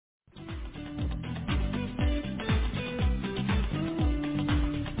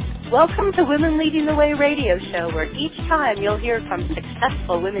Welcome to Women Leading the Way radio show, where each time you'll hear from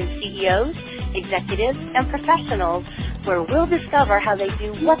successful women CEOs, executives, and professionals, where we'll discover how they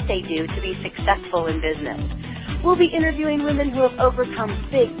do what they do to be successful in business. We'll be interviewing women who have overcome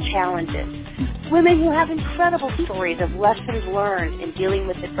big challenges, women who have incredible stories of lessons learned in dealing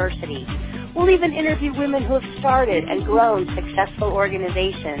with adversity. We'll even interview women who have started and grown successful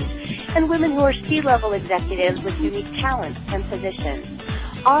organizations, and women who are C-level executives with unique talents and positions.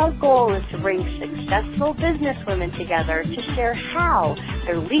 Our goal is to bring successful businesswomen together to share how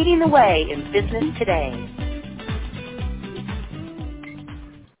they're leading the way in business today.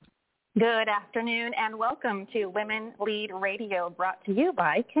 Good afternoon and welcome to Women Lead Radio, brought to you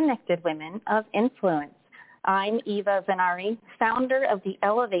by Connected Women of Influence. I'm Eva Zanari, founder of the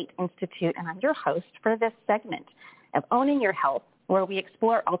Elevate Institute, and I'm your host for this segment of Owning Your Health, where we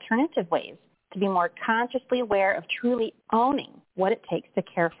explore alternative ways to be more consciously aware of truly owning what it takes to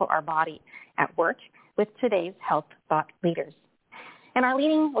care for our body at work with today's health thought leaders. And our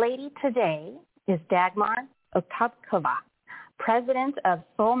leading lady today is Dagmar Otapkova, president of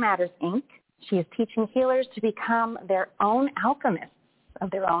Soul Matters, Inc. She is teaching healers to become their own alchemists of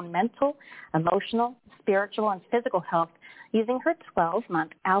their own mental, emotional, spiritual, and physical health using her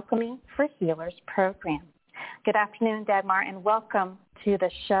 12-month Alchemy for Healers program. Good afternoon, Dagmar, and welcome to the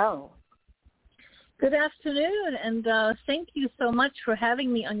show. Good afternoon, and thank you so much for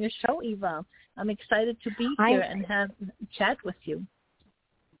having me on your show, Eva. I'm excited to be here and have a chat with you.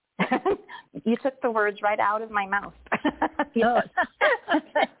 You took the words right out of my mouth. Yes.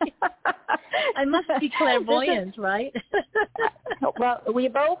 I must be clairvoyant, right? Well, we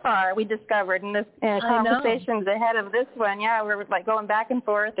both are. We discovered in this conversations ahead of this one. Yeah, we're like going back and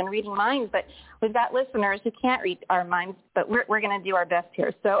forth and reading minds, but we've got listeners who can't read our minds, but we're going to do our best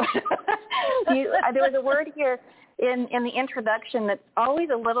here. So there was a word here in the introduction that's always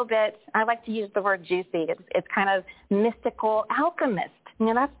a little bit, I like to use the word juicy. It's kind of mystical alchemist.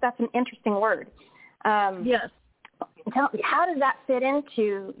 You know, that's an interesting word. Yes. How does that fit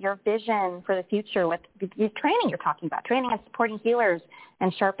into your vision for the future with the training you're talking about, training and supporting healers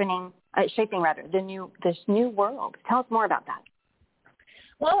and shaping this new world? Tell us more about that.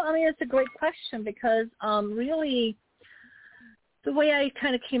 Well, I mean, it's a great question because really the way I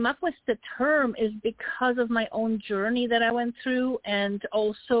kind of came up with the term is because of my own journey that I went through and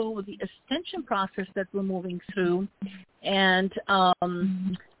also the ascension process that we're moving through. And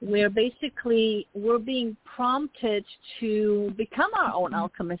we're being prompted to become our own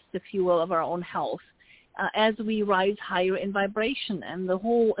alchemist, if you will, of our own health as we rise higher in vibration. And the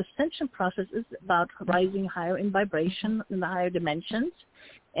whole ascension process is about rising higher in vibration in the higher dimensions.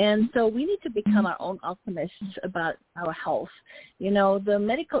 And so we need to become our own alchemists about our health. You know, the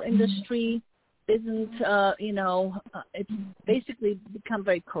medical industry isn't, it's basically become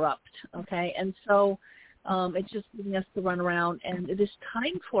very corrupt, okay? And so it's just giving us to run around, and it is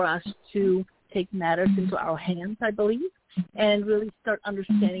time for us to take matters into our hands, I believe, and really start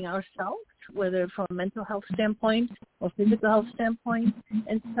understanding ourselves, whether from a mental health standpoint or physical health standpoint,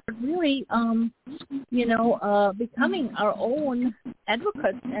 and start really, becoming our own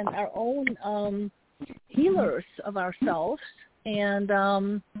advocates and our own healers of ourselves and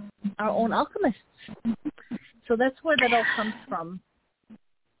our own alchemists. So that's where that all comes from.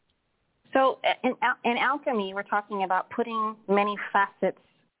 So in alchemy, we're talking about putting many facets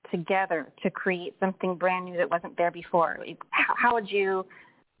together to create something brand new that wasn't there before. How would you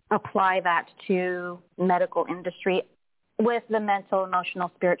apply that to medical industry with the mental,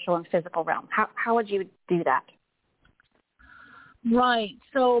 emotional, spiritual, and physical realm? How would you do that? Right.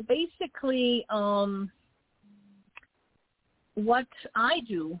 So basically, what I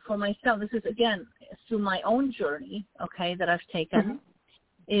do for myself, this is, again, through my own journey, okay, that I've taken, mm-hmm.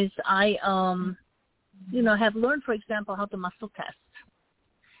 is I, have learned, for example, how to muscle test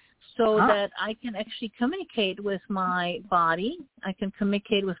so that I can actually communicate with my body. I can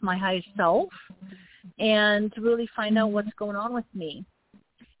communicate with my higher self and really find out what's going on with me.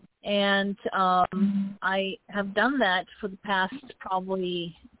 And I have done that for the past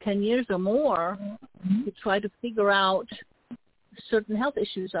probably 10 years or more to try to figure out certain health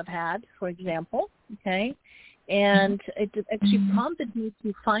issues I've had, for example, okay? And it actually prompted me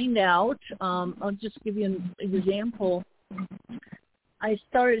to find out, I'll just give you an example. I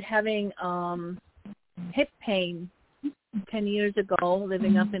started having hip pain 10 years ago,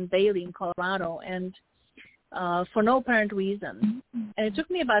 living up in Bailey in Colorado, and for no apparent reason. And it took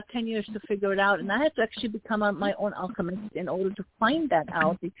me about 10 years to figure it out, and I had to actually become my own alchemist in order to find that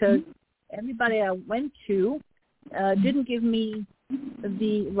out, because everybody I went to didn't give me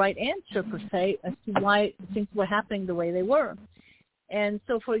the right answer, per se, as to why things were happening the way they were. And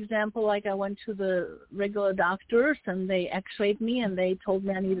so, for example, like I went to the regular doctors and they x-rayed me and they told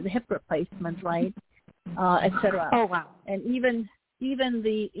me I needed a hip replacement, right, et cetera. Oh, wow. And even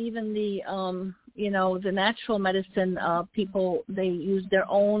the the natural medicine people, they use their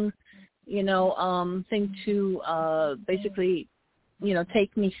own, thing to basically,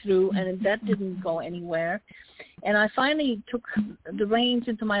 take me through, and that didn't go anywhere. And I finally took the reins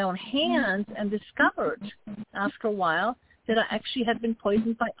into my own hands and discovered after a while that I actually had been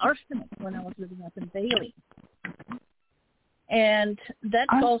poisoned by arsenic when I was living up in Bailey. And that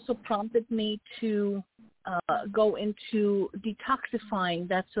also prompted me to go into detoxifying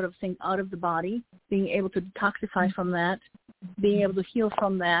that sort of thing out of the body, being able to detoxify from that, being able to heal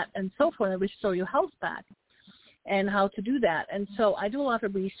from that, and so forth, and restore your health back, and how to do that. And so I do a lot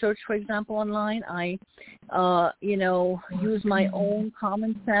of research, for example, online. I, use my own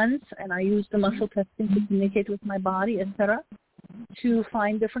common sense, and I use the muscle testing to communicate with my body, etc., to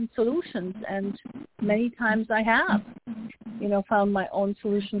find different solutions. And many times I have, found my own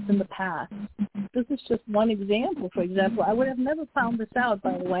solutions in the past. This is just one example. For example, I would have never found this out,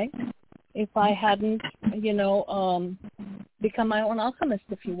 by the way, if I hadn't, become my own alchemist,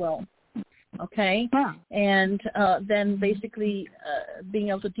 if you will. Okay? Yeah. And then basically being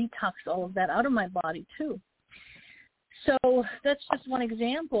able to detox all of that out of my body, too. So that's just one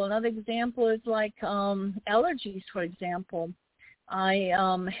example. Another example is like allergies, for example. I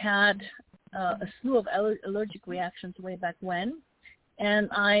had a slew of allergic reactions way back when, and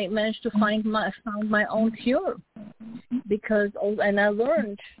I managed to found my own cure and I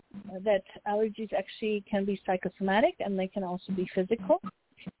learned that allergies actually can be psychosomatic and they can also be physical.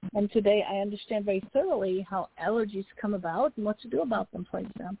 And today I understand very thoroughly how allergies come about and what to do about them, for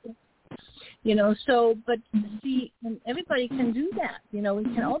example. But see, and everybody can do that. We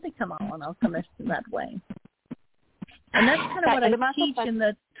can all become our own alchemists in that way. And that's kind of what I teach in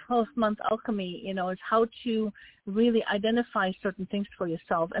the 12-month alchemy, is how to really identify certain things for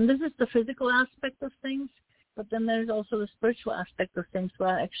yourself. And this is the physical aspect of things, but then there's also the spiritual aspect of things where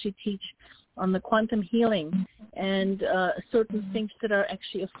I actually teach on the quantum healing and certain things that are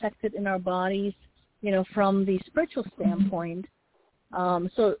actually affected in our bodies, from the spiritual standpoint.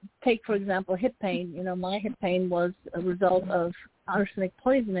 So take, for example, hip pain. My hip pain was a result of arsenic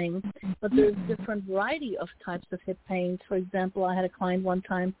poisoning, but there's a different variety of types of hip pains. For example, I had a client one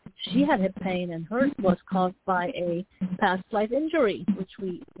time, she had hip pain, and hers was caused by a past life injury, which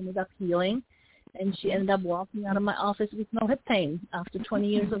we ended up healing, and she ended up walking out of my office with no hip pain after 20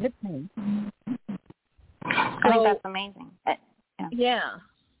 years of hip pain. I think that's amazing. Yeah.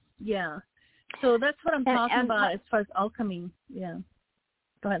 So that's what I'm talking about as far as alchemy. Yeah.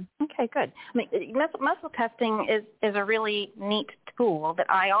 Go ahead. Okay, good. Muscle testing is a really neat tool that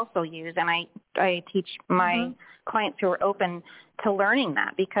I also use, and I teach my clients who are open to learning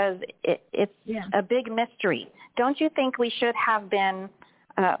that because it's a big mystery. Don't you think we should have been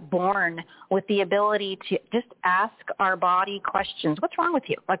born with the ability to just ask our body questions? What's wrong with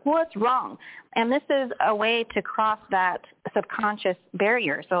you? Like, what's wrong? And this is a way to cross that subconscious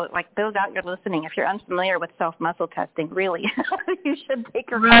barrier. So, like, those out there listening, if you're unfamiliar with self-muscle testing, really, you should take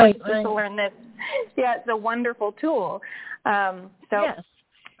a course to learn this. Yeah, it's a wonderful tool. It's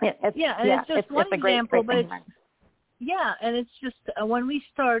just one example, but and it's just when we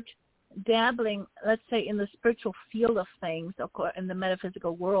start dabbling, let's say, in the spiritual field of things, or in the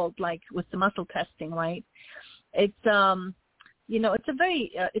metaphysical world, like with the muscle testing, right? It's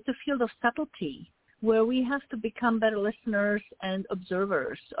it's a field of subtlety where we have to become better listeners and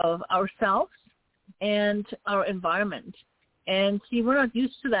observers of ourselves and our environment. And see, we're not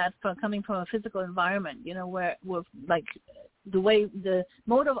used to that coming from a physical environment, where we're like the way the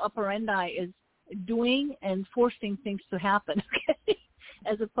mode of operandi is doing and forcing things to happen, okay?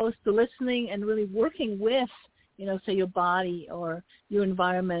 As opposed to listening and really working with, say your body or your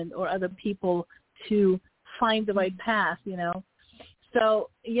environment or other people to find the right path, So,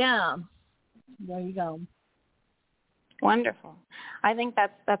 there you go. Wonderful. I think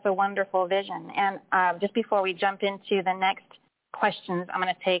that's a wonderful vision. And just before we jump into the next questions, I'm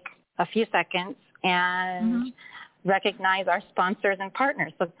going to take a few seconds and recognize our sponsors and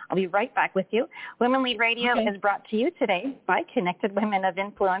partners. So I'll be right back with you. Women Lead Radio is brought to you today by Connected Women of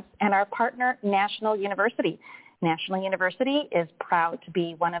Influence and our partner, National University. National University is proud to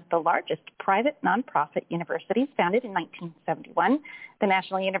be one of the largest private nonprofit universities founded in 1971. The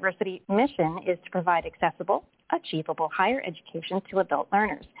National University mission is to provide accessible, achievable higher education to adult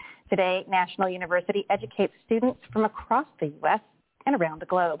learners. Today, National University educates students from across the U.S. and around the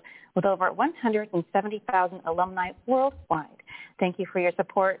globe, with over 170,000 alumni worldwide. Thank you for your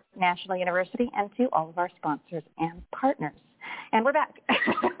support, National University, and to all of our sponsors and partners. And we're back.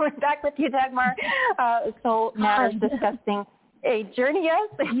 We're back with you, Dagmar. Soul Matters, discussing a journey. Yes,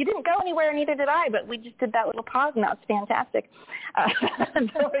 you didn't go anywhere, neither did I, but we just did that little pause, and that was fantastic.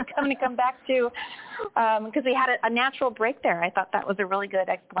 So we're going to come back to, because we had a natural break there. I thought that was a really good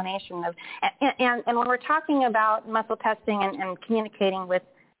explanation of, and when we're talking about muscle testing and communicating with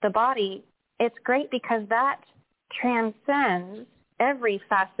the body, it's great because that transcends every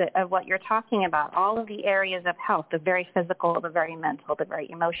facet of what you're talking about, all of the areas of health, the very physical, the very mental, the very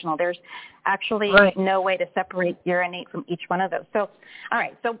emotional. There's actually no way to separate your innate from each one of those. So, all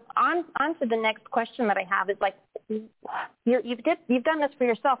right, so on to the next question that I have is like, you've done this for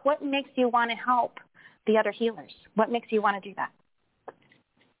yourself. What makes you want to help the other healers? What makes you want to do that?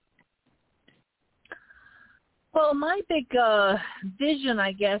 Well, my big vision,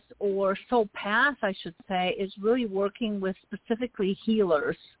 I guess, or soul path, I should say, is really working with specifically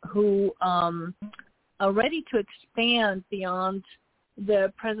healers who are ready to expand beyond their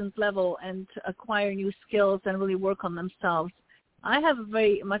present level and acquire new skills and really work on themselves. I have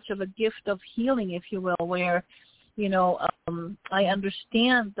very much of a gift of healing, if you will, where, I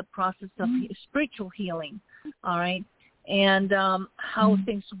understand the process of spiritual healing, all right, and how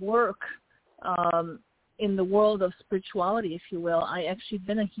things work in the world of spirituality, if you will. I actually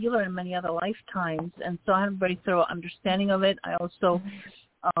been a healer in many other lifetimes, and so I have a very thorough understanding of it. I also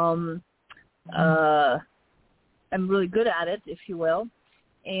am really good at it, if you will.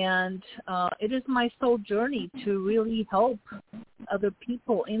 And it is my soul journey to really help other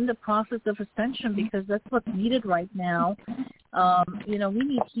people in the process of ascension, because that's what's needed right now. We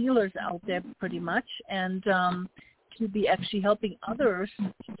need healers out there pretty much, and to be actually helping others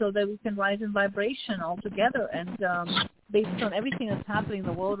so that we can rise in vibration all together. And based on everything that's happening in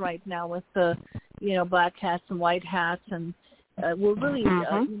the world right now with the, black hats and white hats, and we're really,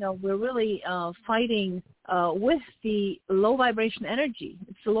 fighting with the low vibration energy.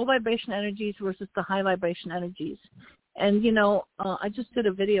 It's the low vibration energies versus the high vibration energies. And, I just did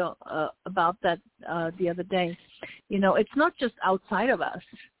a video about that the other day. It's not just outside of us.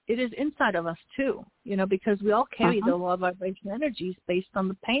 It is inside of us too, because we all carry the low vibration energies based on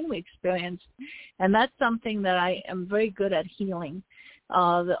the pain we experience. And that's something that I am very good at healing,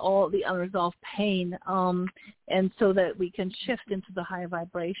 all the unresolved pain, and so that we can shift into the higher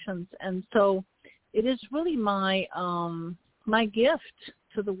vibrations. And so it is really my gift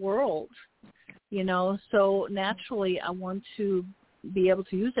to the world, so naturally I want to be able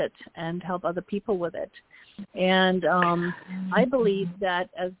to use it and help other people with it. And I believe that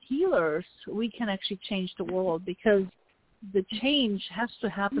as healers, we can actually change the world, because the change has to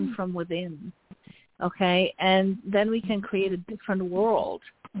happen from within, okay? And then we can create a different world.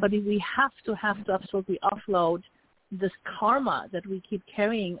 But we have to absolutely offload this karma that we keep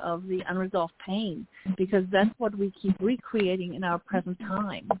carrying of the unresolved pain, because that's what we keep recreating in our present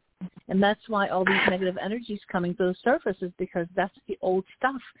time. And that's why all these negative energies coming to the surface is because that's the old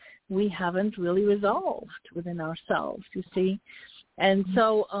stuff we haven't really resolved within ourselves, you see. And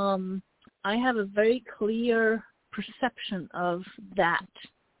so I have a very clear perception of that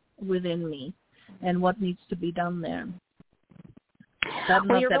within me and what needs to be done there. I don't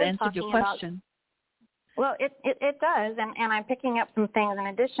know if that answered your question. Well, it does, and I'm picking up some things in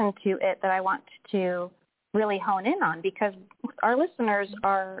addition to it that I want to really hone in on, because our listeners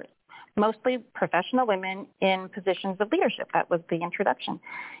are mostly professional women in positions of leadership. That was the introduction.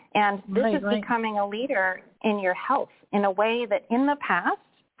 And this is becoming a leader in your health in a way that in the past,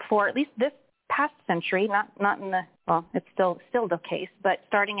 for at least this past century, not in the, well, it's still the case, but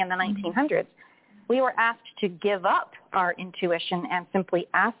starting in the 1900s, we were asked to give up our intuition and simply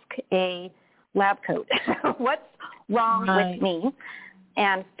ask a lab coat, what's wrong with me,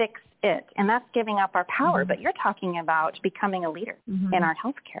 and fix it. And that's giving up our power. But you're talking about becoming a leader in our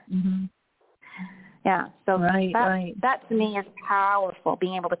healthcare. Yeah, so that to me is powerful,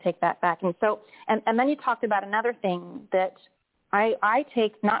 being able to take that back. And so, and then you talked about another thing that I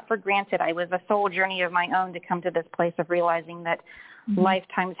take not for granted. I was a soul journey of my own to come to this place of realizing that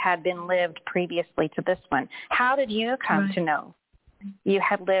lifetimes had been lived previously to this one. How did you come to know you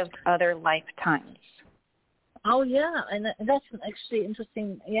had lived other lifetimes? Oh, yeah, and that's actually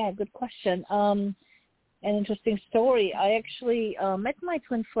interesting. Yeah, good question. An interesting story. I actually met my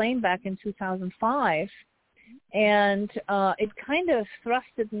twin flame back in 2005, and it kind of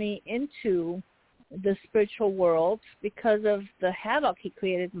thrusted me into the spiritual world because of the havoc he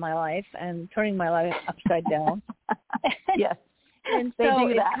created in my life and turning my life upside down. Yes. And so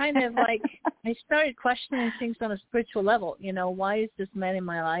it kind of like I started questioning things on a spiritual level. Why is this man in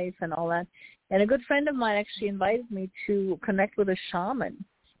my life and all that? And a good friend of mine actually invited me to connect with a shaman.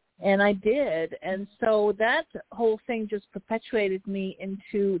 And I did. And so that whole thing just perpetuated me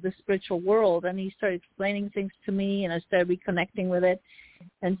into the spiritual world. And he started explaining things to me, and I started reconnecting with it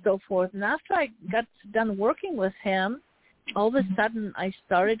and so forth. And after I got done working with him, all of a sudden I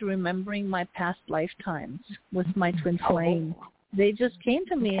started remembering my past lifetimes with my twin flame. They just came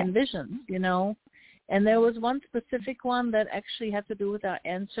to me in visions, you know. And there was one specific one that actually had to do with our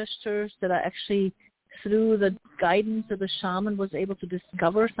ancestors, that I actually, through the guidance of the shaman, was able to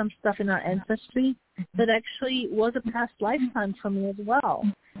discover some stuff in our ancestry that actually was a past lifetime for me as well.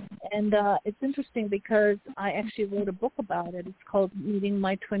 And it's interesting because I actually wrote a book about it. It's called Meeting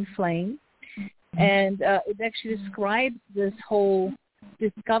My Twin Flame. And it actually describes this whole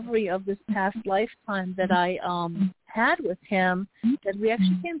discovery of this past lifetime that I had with him, that we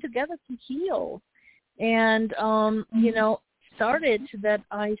actually came together to heal. And, you know,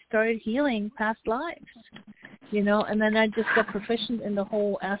 I started healing past lives, you know, and then I just got proficient in the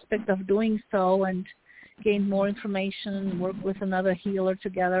whole aspect of doing so and gained more information, worked with another healer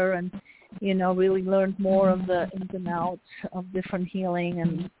together, and, you know, really learned more of the ins and outs of different healing.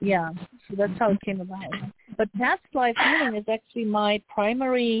 And, yeah, so that's how it came about. But past life healing is actually my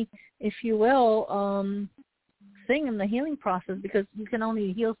primary, if you will, thing in the healing process, because you can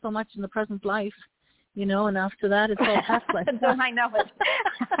only heal so much in the present life. You know, and after that, it's all past life. I know it.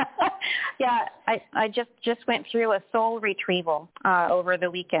 Yeah, I just went through a soul retrieval over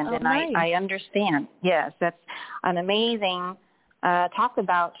the weekend, and nice. I understand. Yes, that's an amazing talk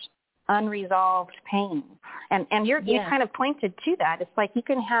about unresolved pain, and you kind of pointed to that. It's like you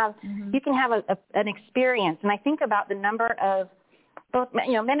can have an experience, and I think about the number of both,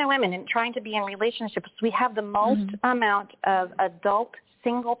 you know, men and women, and trying to be in relationships. We have the most amount of adult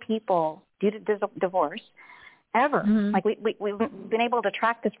single people due to divorce ever. Like we've been able to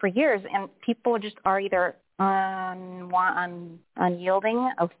track this for years, and people just are either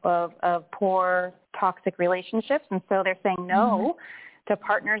unyielding of poor toxic relationships, and so they're saying no to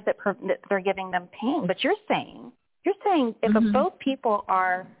partners that they're giving them pain. But you're saying if both people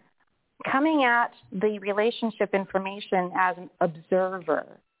are coming at the relationship information as an observer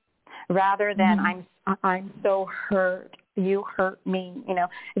rather than I'm so hurt, you hurt me, you know,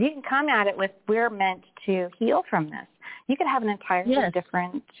 if you can come at it with, we're meant to heal from this, you could have an entirely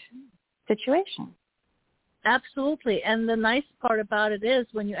different situation. Absolutely. And the nice part about it is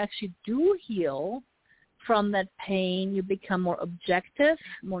when you actually do heal from that pain, you become more objective,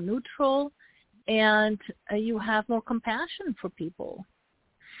 more neutral, and you have more compassion for people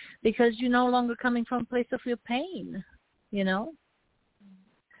because you're no longer coming from a place of your pain, you know.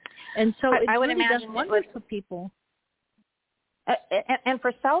 And so it really does wonders for people. And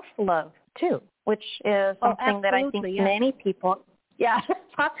for self-love, too, which is something that I think many people,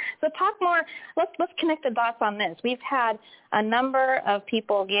 talk more. Let's connect the dots on this. We've had a number of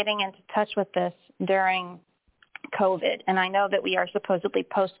people getting into touch with this during COVID, and I know that we are supposedly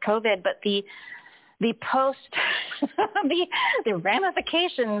post-COVID, but the the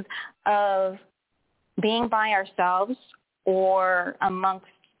ramifications of being by ourselves or amongst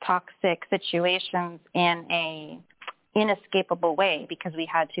toxic situations in a inescapable way because we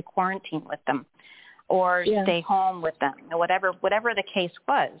had to quarantine with them or stay home with them, or whatever the case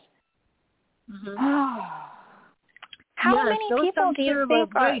was. How many people do you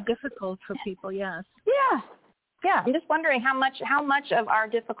think are very difficult for people? Yes. Yeah. I'm just wondering how much of our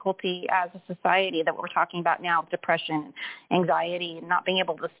difficulty as a society that we're talking about now, depression, anxiety, and not being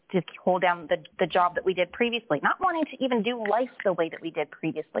able to hold down the job that we did previously, not wanting to even do life the way that we did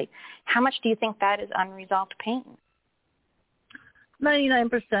previously. How much do you think that is unresolved pain?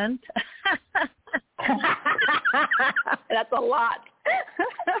 99%. That's a lot.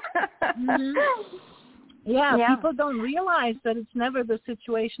 Yeah, people don't realize that it's never the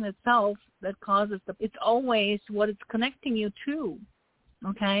situation itself that causes it's always what it's connecting you to,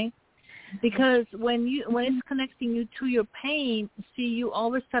 okay? Because when it's connecting you to your pain, see, you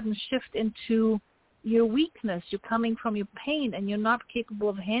all of a sudden shift into your weakness. You're coming from your pain, and you're not capable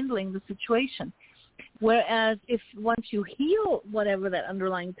of handling the situation. Whereas if once you heal whatever that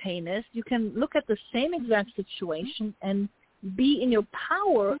underlying pain is, you can look at the same exact situation and be in your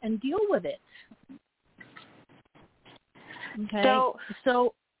power and deal with it. Okay.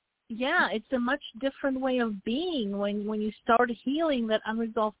 So yeah, it's a much different way of being when you start healing that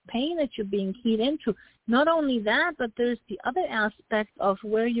unresolved pain that you're being keyed into. Not only that, but there's the other aspect of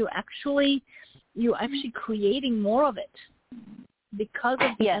where you're actually creating more of it because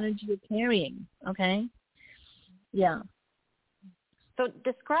of the energy you're carrying. Okay. Yeah. So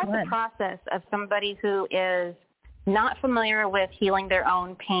describe the process of somebody who is not familiar with healing their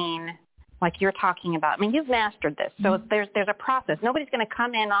own pain like you're talking about. I mean, you've mastered this. So there's a process. Nobody's going to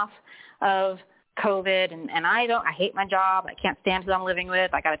come in off of COVID and I hate my job. I can't stand who I'm living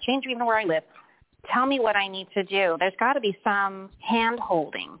with. I got to change even where I live. Tell me what I need to do. There's got to be some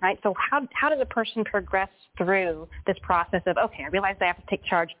hand-holding, right? So how does a person progress through this process of, okay, I realize I have to take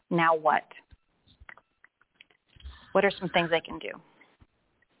charge. Now what? What are some things they can do?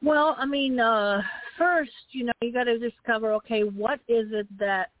 Well, I mean, first, you got to discover, okay, what is it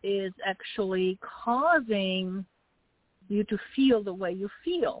that is actually causing you to feel the way you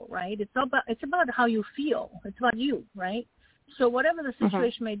feel, right? It's about how you feel. It's about you, right? So whatever the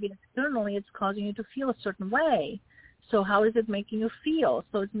situation may be externally, it's causing you to feel a certain way. So how is it making you feel?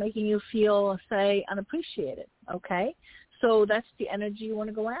 So it's making you feel, say, unappreciated, okay? So that's the energy you want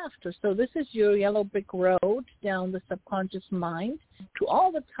to go after. So this is your yellow brick road down the subconscious mind to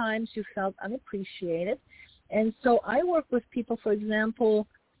all the times you felt unappreciated. And so I work with people, for example,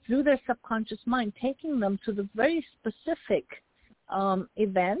 through their subconscious mind, taking them to the very specific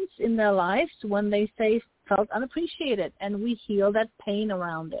events in their lives when they say felt unappreciated, and we heal that pain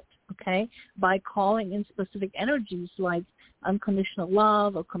around it, okay, by calling in specific energies like unconditional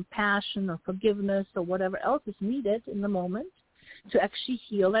love or compassion or forgiveness or whatever else is needed in the moment to actually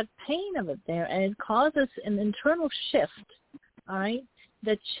heal that pain of it there. And it causes an internal shift, all right,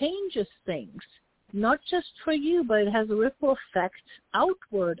 that changes things, not just for you, but it has a ripple effect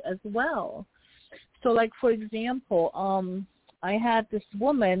outward as well. So like, for example, I had this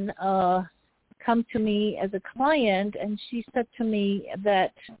woman come to me as a client, and she said to me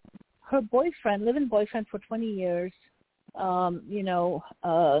that her boyfriend, live-in boyfriend for 20 years, put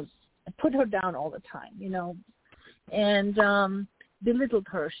her down all the time, and belittled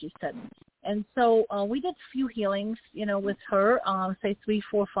her, she said. And so we did a few healings, with her, say 3,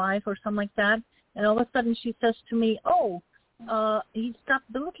 4, 5 or something like that. And all of a sudden she says to me, he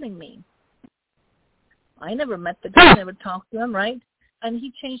stopped belittling me. I never met the guy, never talked to him, right? And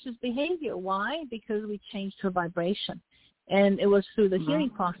he changed his behavior. Why? Because we changed her vibration. And it was through the healing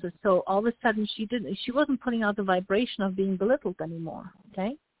process. So all of a sudden she wasn't putting out the vibration of being belittled anymore,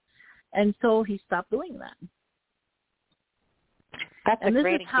 okay? And so he stopped doing that. That's a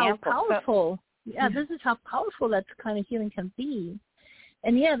great example. This is how powerful that kind of healing can be.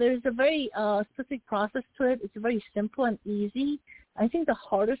 And there's a very specific process to it. It's very simple and easy. I think the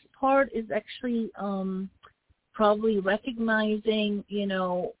hardest part is actually probably recognizing,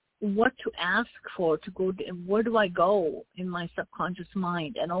 what to ask for to go, where do I go in my subconscious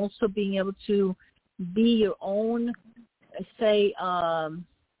mind, and also being able to be your own, say,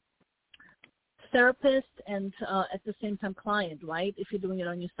 therapist and at the same time client, right, if you're doing it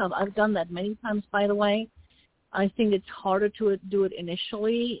on yourself. I've done that many times, by the way. I think it's harder to do it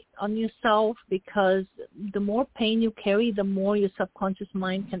initially on yourself because the more pain you carry, the more your subconscious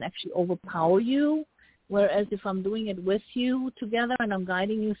mind can actually overpower you. Whereas if I'm doing it with you together and I'm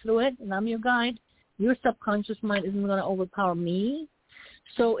guiding you through it and I'm your guide, your subconscious mind isn't going to overpower me.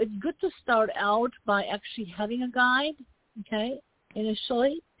 So it's good to start out by actually having a guide, okay,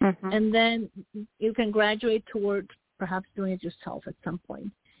 initially, and then you can graduate toward perhaps doing it yourself at some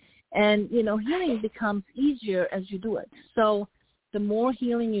point. And, healing becomes easier as you do it. So the more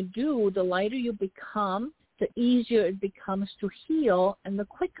healing you do, the lighter you become, the easier it becomes to heal, and the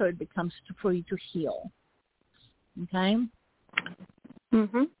quicker it becomes for you to heal. Okay?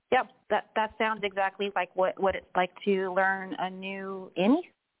 Yep. That sounds exactly like what it's like to learn a new anything.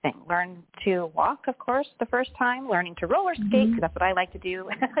 Learn to walk, of course, the first time. Learning to roller skate, because that's what I like to do.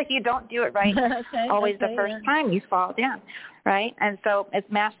 You don't do it right the first time. You fall down, right? And so as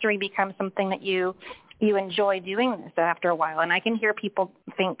mastery becomes something that you enjoy doing this after a while. And I can hear people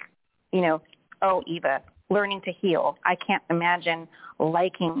think, oh, Eva, learning to heal. I can't imagine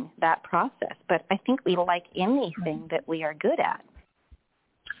liking that process. But I think we like anything that we are good at.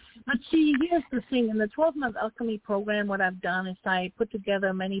 But see, here's the thing. In the 12-month Alchemy program, what I've done is I put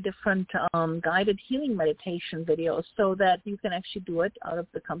together many different guided healing meditation videos so that you can actually do it out of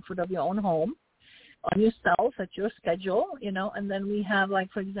the comfort of your own home, on yourself, at your schedule, and then we have,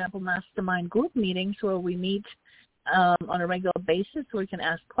 like, for example, mastermind group meetings where we meet on a regular basis where we can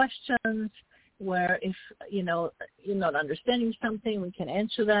ask questions, where if, you're not understanding something, we can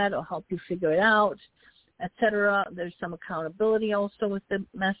answer that or help you figure it out, etc. There's some accountability also with the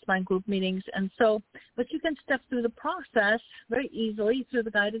mastermind group meetings. And so, but you can step through the process very easily through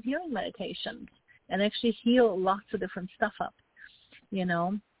the guided healing meditations and actually heal lots of different stuff up,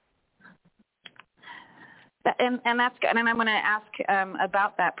 And that's good. And I'm going to ask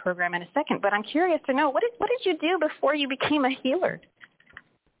about that program in a second. But I'm curious to know, what did you do before you became a healer?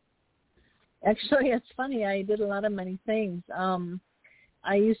 Actually, it's funny. I did a lot of many things.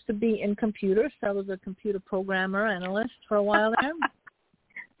 I used to be in computers. I was a computer programmer analyst for a while there.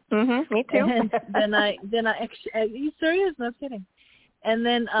 Me too. And then I actually, are you serious? No kidding. And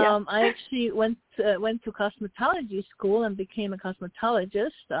then I actually went to cosmetology school and became a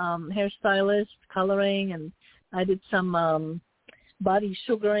cosmetologist, hairstylist, coloring, and I did some body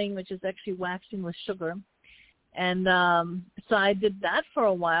sugaring, which is actually waxing with sugar. And so I did that for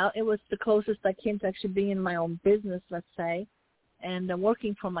a while. It was the closest I came to actually being in my own business, let's say, and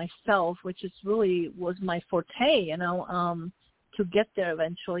working for myself, which is really was my forte, to get there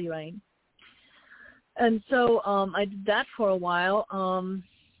eventually, right? And so I did that for a while.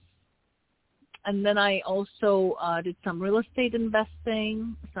 And then I also did some real estate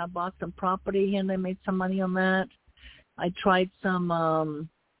investing. So I bought some property and I made some money on that. I tried some,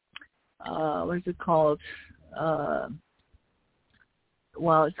 what is it called?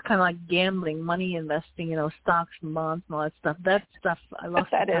 Well, it's kind of like gambling, money investing, stocks and bonds and all that stuff. That stuff, I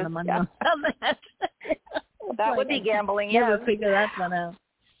lost a ton of money on that. That would be gambling, yeah. Never figure that one out.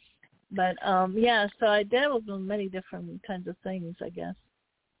 But, so I dabbled in many different kinds of things, I guess.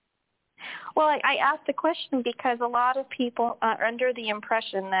 Well, I asked the question because a lot of people are under the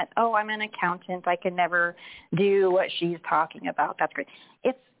impression that, I'm an accountant, I can never do what she's talking about. That's great.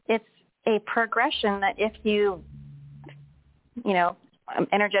 It's a progression that if you,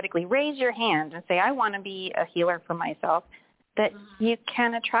 energetically raise your hand and say, I want to be a healer for myself, that you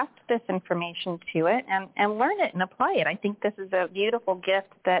can attract this information to it and learn it and apply it. I think this is a beautiful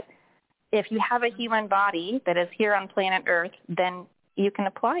gift that if you have a human body that is here on planet Earth, then you can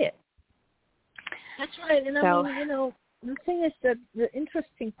apply it. That's right. And I mean, the thing is that the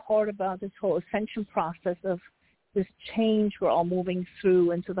interesting part about this whole ascension process of this change we're all moving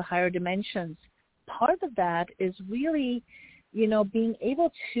through into the higher dimensions, part of that is really, being able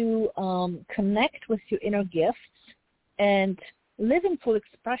to connect with your inner gifts and live in full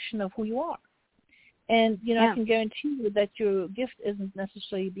expression of who you are. And, I can guarantee you that your gift isn't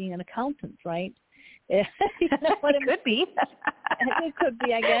necessarily being an accountant, right? You know what I mean? It could be. It could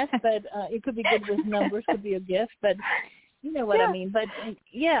be, I guess, but it could be good with numbers, could be a gift, but you know what I mean. But, so,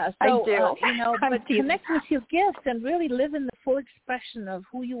 I do. But connect with your gifts and really live in the full expression of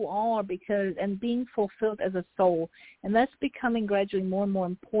who you are and being fulfilled as a soul. And that's becoming gradually more and more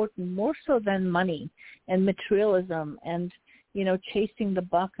important, more so than money and materialism and, chasing the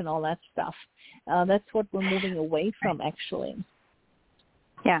buck and all that stuff. That's what we're moving away from, actually.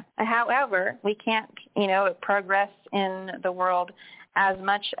 Yeah. However, we can't, progress in the world as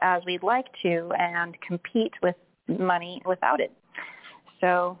much as we'd like to and compete with money without it.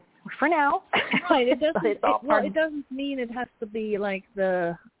 So for now, right. It doesn't mean it has to be like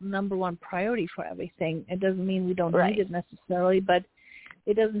the number one priority for everything. It doesn't mean we don't need it necessarily, but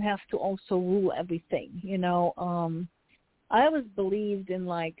it doesn't have to also rule everything. I always believed in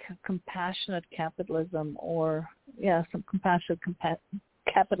like compassionate capitalism or some compassionate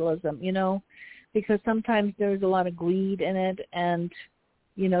capitalism, because sometimes there's a lot of greed in it and,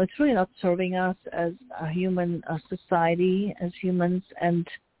 it's really not serving us as a human society, as humans and,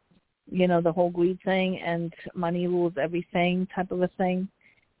 the whole greed thing and money rules everything type of a thing.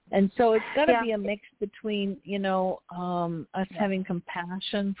 And so it's got to be a mix between, us having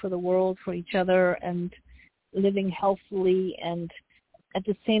compassion for the world, for each other and living healthily and at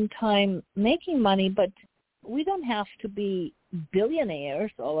the same time making money, but we don't have to be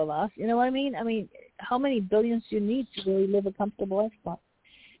billionaires, all of us. You know what I mean? I mean, how many billions do you need to really live a comfortable lifestyle?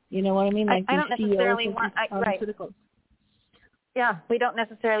 You know what I mean? Like I don't necessarily want pharmaceuticals. Yeah, we don't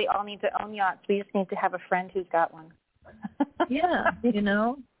necessarily all need to own yachts. We just need to have a friend who's got one. Yeah,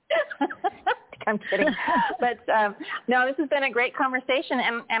 I'm kidding. But, no, this has been a great conversation.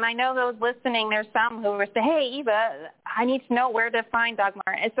 And I know those listening, there's some who will say, hey, Eva, I need to know where to find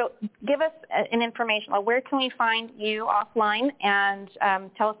Dagmar. And so give us an information. Where can we find you offline? And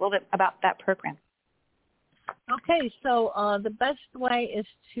tell us a little bit about that program. Okay, so the best way is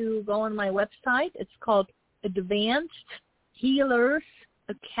to go on my website. It's called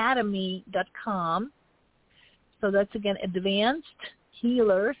AdvancedHealersAcademy.com. So that's, again,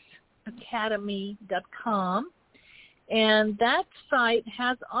 AdvancedHealersAcademy.com. And that site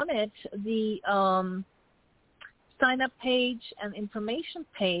has on it the sign-up page and information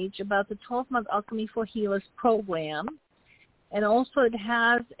page about the 12-month Alchemy for Healers program. And also it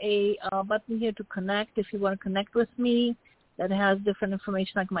has a button here to connect if you want to connect with me that has different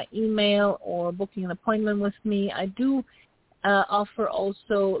information like my email or booking an appointment with me. I do offer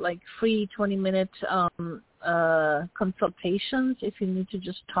also like free 20-minute consultations if you need to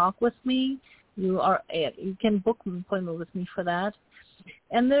just talk with me. You can book an appointment with me for that.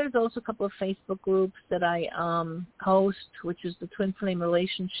 And there's also a couple of Facebook groups that I host, which is the Twin Flame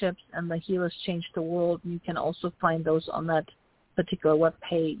Relationships and the Healers Change the World. You can also find those on that particular web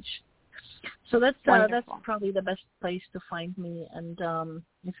page. So that's probably the best place to find me. And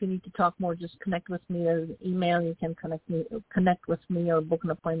if you need to talk more, just connect with me. There's an email. You can connect with me or book an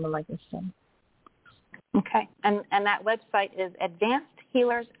appointment, like I said. Okay. And that website is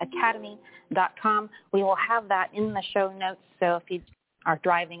advancedhealersacademy.com. We will have that in the show notes. So if you are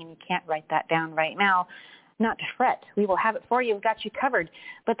driving and you can't write that down right now, not to fret. We will have it for you. We've got you covered.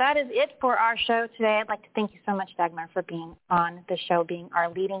 But that is it for our show today. I'd like to thank you so much, Dagmar, for being on the show, being our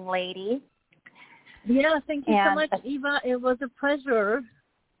leading lady. Yeah, thank you so much, Eva. It was a pleasure.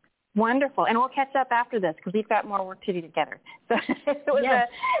 Wonderful. And we'll catch up after this because we've got more work to do together. So it was a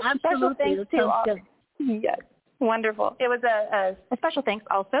special thanks to all. Yes. Wonderful. It was a special thanks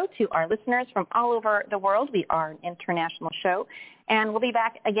also to our listeners from all over the world. We are an international show. And we'll be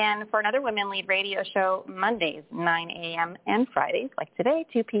back again for another Women Lead Radio show Mondays, 9 a.m. and Fridays, like today,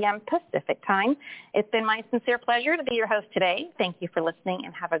 2 p.m. Pacific time. It's been my sincere pleasure to be your host today. Thank you for listening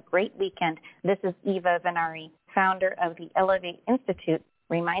and have a great weekend. This is Eva Venari, founder of the Elevate Institute,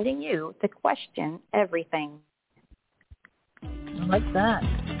 reminding you to question everything. I like that.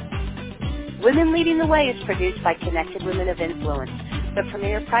 Women Leading the Way is produced by Connected Women of Influence, the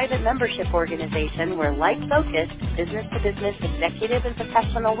premier private membership organization where like-focused, business-to-business executive and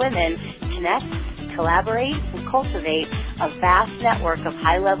professional women connect, collaborate, and cultivate a vast network of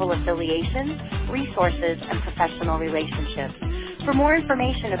high-level affiliations, resources, and professional relationships. For more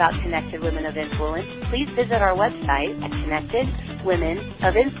information about Connected Women of Influence, please visit our website at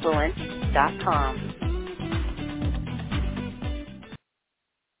connectedwomenofinfluence.com.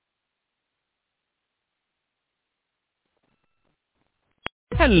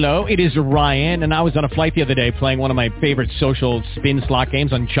 Hello, it is Ryan, and I was on a flight the other day playing one of my favorite social spin slot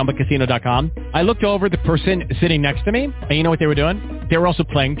games on ChumbaCasino.com. I looked over at the person sitting next to me, and you know what they were doing? They were also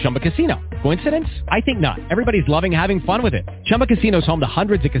playing Chumba Casino. Coincidence? I think not. Everybody's loving having fun with it. Chumba Casino is home to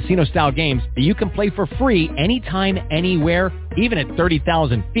hundreds of casino-style games that you can play for free anytime, anywhere, even at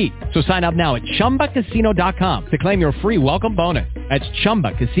 30,000 feet. So sign up now at ChumbaCasino.com to claim your free welcome bonus. That's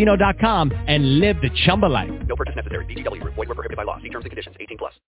ChumbaCasino.com and live the Chumba life. No purchase necessary. VGW. Void where prohibited by law. See terms and conditions. 18+.